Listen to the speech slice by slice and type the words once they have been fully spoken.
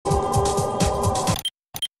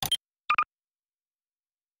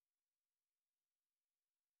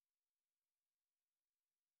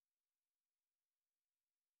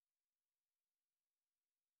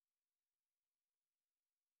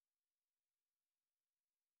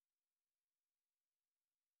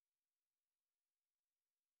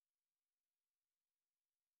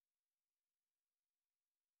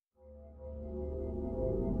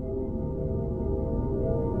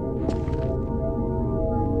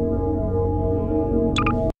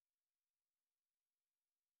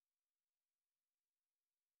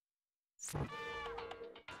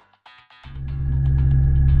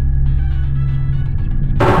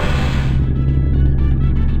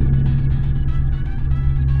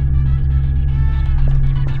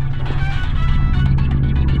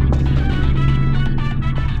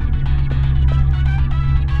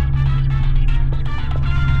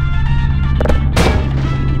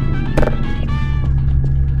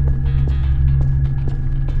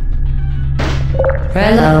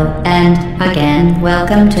Hello, and, again,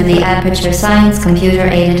 welcome to the Aperture Science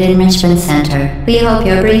Computer-Aided Enrichment Center. We hope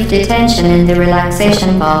your brief detention in the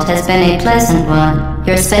relaxation vault has been a pleasant one.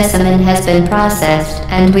 Your specimen has been processed,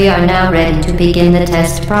 and we are now ready to begin the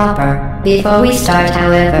test proper. Before we start,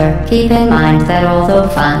 however, keep in mind that although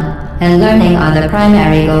fun and learning are the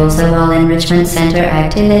primary goals of all Enrichment Center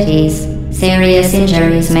activities, serious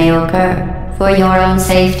injuries may occur. For your own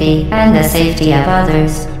safety and the safety of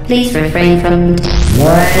others, please refrain from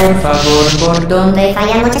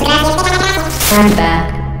Stand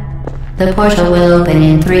back. The portal will open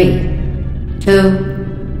in 3,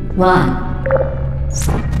 2, 1.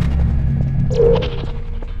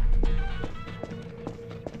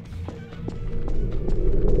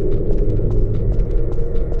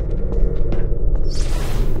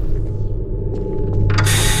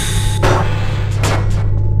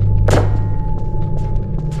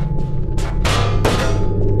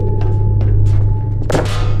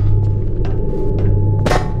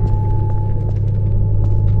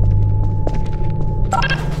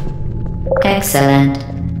 Excellent.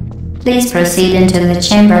 Please proceed into the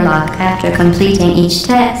chamber lock after completing each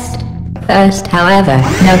test. First, however,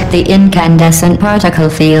 note the incandescent particle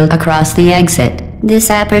field across the exit. This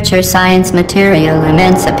Aperture Science Material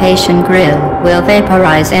Emancipation Grill will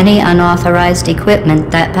vaporize any unauthorized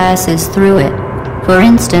equipment that passes through it. For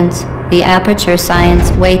instance, the Aperture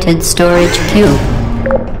Science Weighted Storage Cube.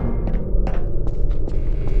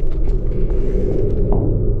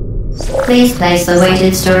 Please place the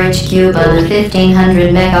weighted storage cube on the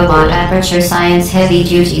 1500 megawatt Aperture Science Heavy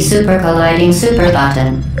Duty Super Colliding Super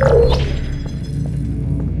Button.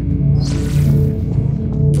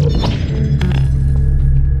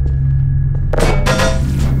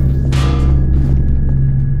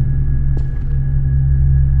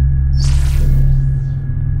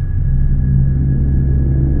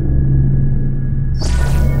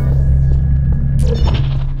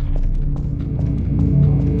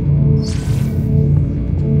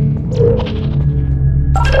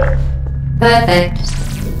 Perfect.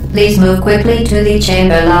 Please move quickly to the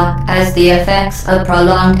chamber lock, as the effects of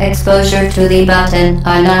prolonged exposure to the button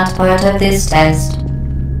are not part of this test.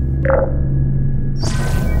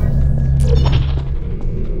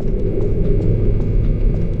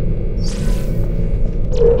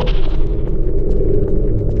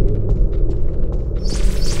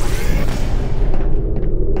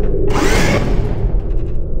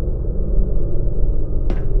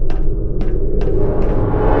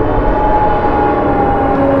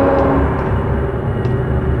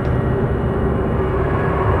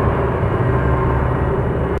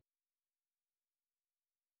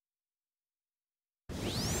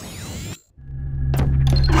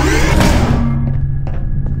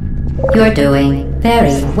 You're doing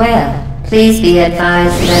very well. Please be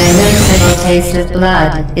advised that a noticeable taste of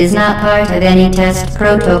blood is not part of any test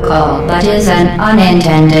protocol, but is an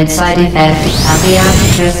unintended side effect of the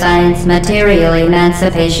Aperture Science Material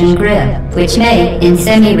Emancipation Grill, which may, in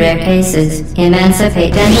semi-rare cases,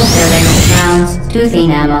 emancipate dental fillings, crowns, tooth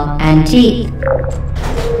enamel, and teeth.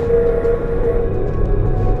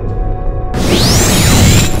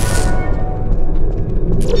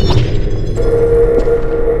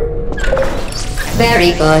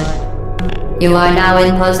 Very good. You are now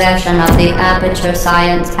in possession of the Aperture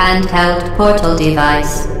Science handheld portal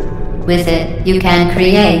device. With it, you can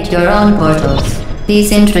create your own portals.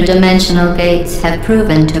 These intradimensional gates have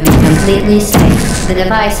proven to be completely safe. The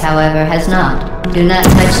device, however, has not. Do not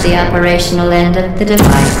touch the operational end of the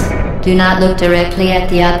device. Do not look directly at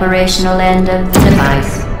the operational end of the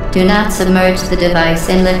device. Do not submerge the device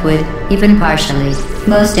in liquid, even partially.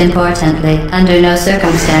 Most importantly, under no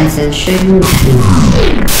circumstances should you...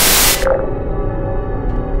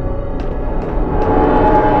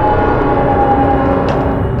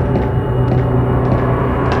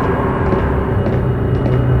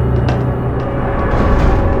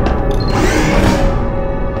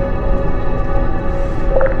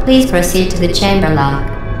 Please proceed to the chamber lock.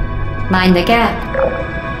 Mind the gap.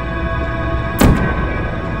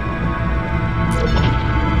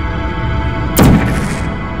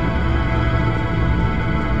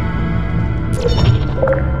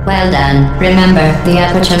 Well done. Remember, the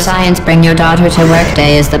Aperture Science Bring Your Daughter to Work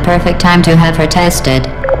Day is the perfect time to have her tested.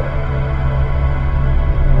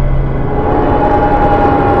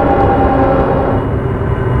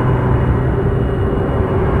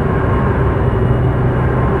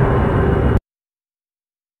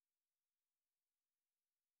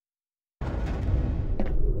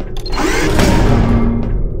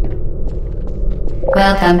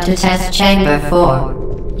 Welcome to Test Chamber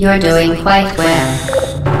 4. You're doing quite well.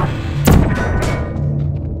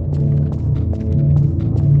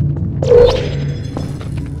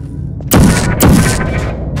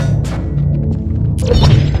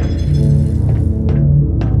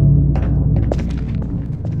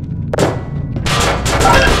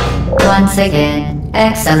 Once again,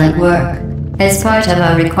 excellent work. As part of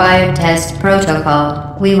a required test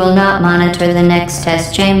protocol, we will not monitor the next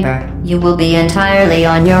test chamber. You will be entirely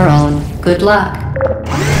on your own. Good luck.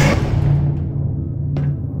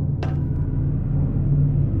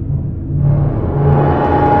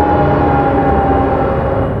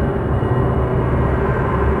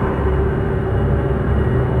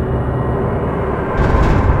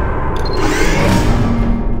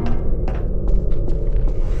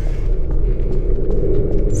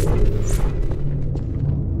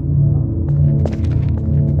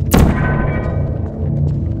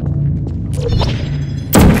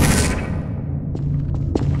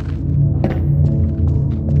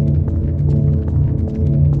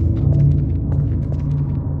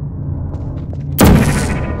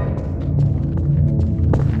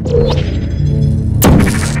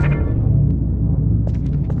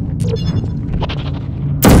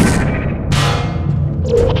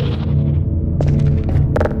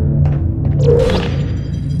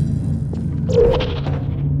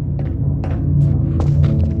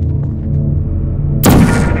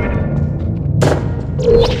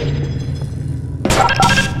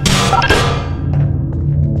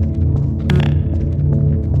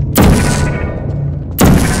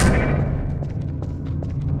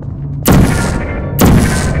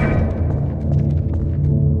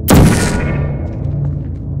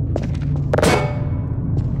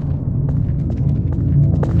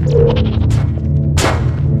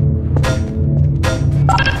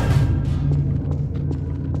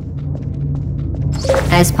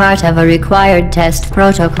 As part of a required test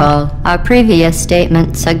protocol, our previous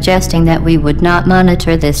statement suggesting that we would not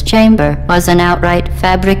monitor this chamber was an outright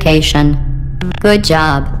fabrication. Good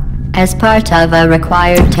job. As part of a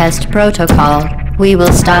required test protocol, we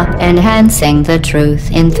will stop enhancing the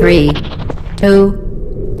truth in 3, 2,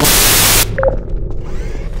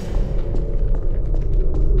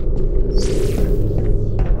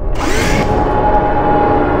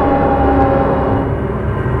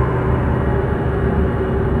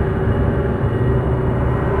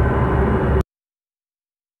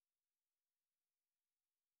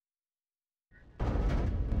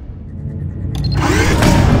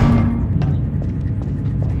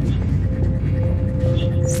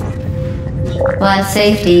 While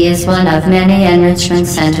safety is one of many Enrichment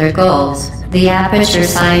Center goals, the Aperture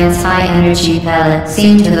Science high-energy pellet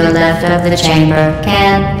seen to the left of the chamber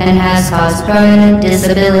can and has caused permanent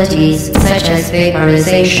disabilities such as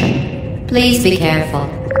vaporization. Please be careful.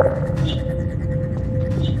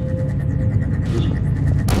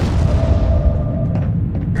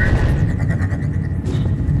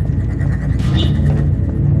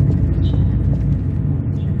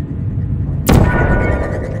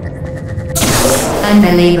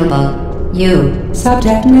 Unbelievable. You.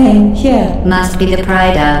 Subject name here. Must be the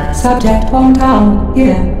pride of. Subject hometown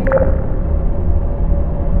here.